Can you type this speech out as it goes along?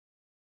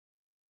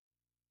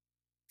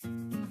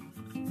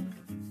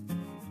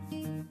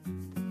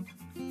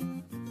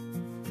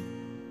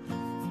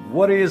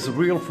What is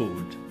real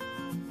food?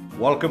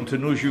 Welcome to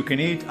News You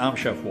Can Eat. I'm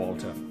Chef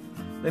Walter.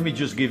 Let me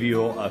just give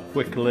you a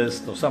quick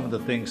list of some of the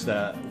things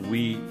that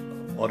we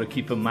ought to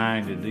keep in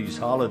mind in these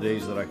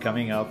holidays that are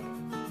coming up,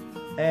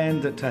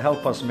 and to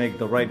help us make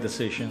the right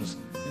decisions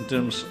in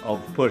terms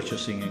of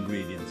purchasing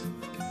ingredients.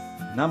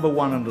 Number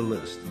one on the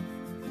list,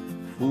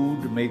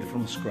 food made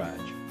from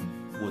scratch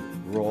with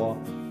raw,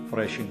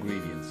 fresh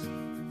ingredients.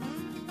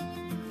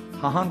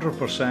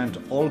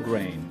 100% all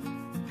grain,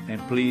 and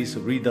please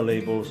read the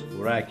labels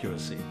with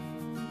accuracy.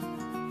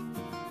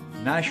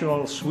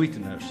 Natural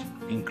sweeteners,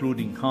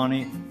 including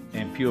honey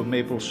and pure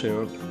maple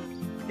syrup,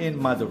 in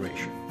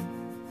moderation.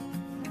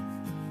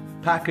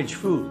 Packaged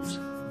foods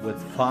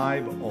with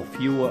 5 or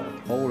fewer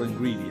whole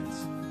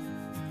ingredients.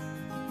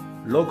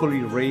 Locally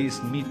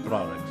raised meat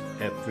products,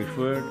 if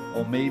preferred,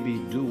 or maybe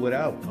do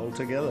without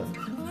altogether.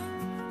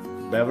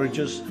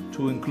 Beverages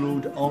to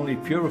include only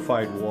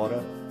purified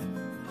water,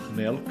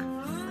 milk,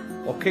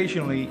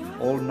 occasionally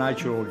all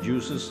natural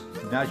juices,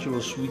 natural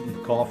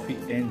sweetened coffee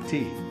and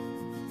tea,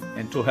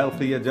 and to help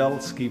the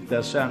adults keep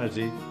their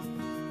sanity,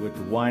 with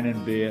wine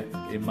and beer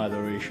in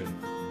moderation.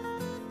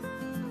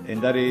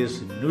 And that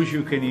is News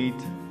You Can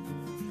Eat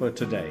for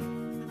today.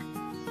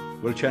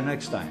 We'll chat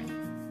next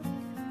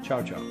time.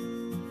 Ciao, ciao.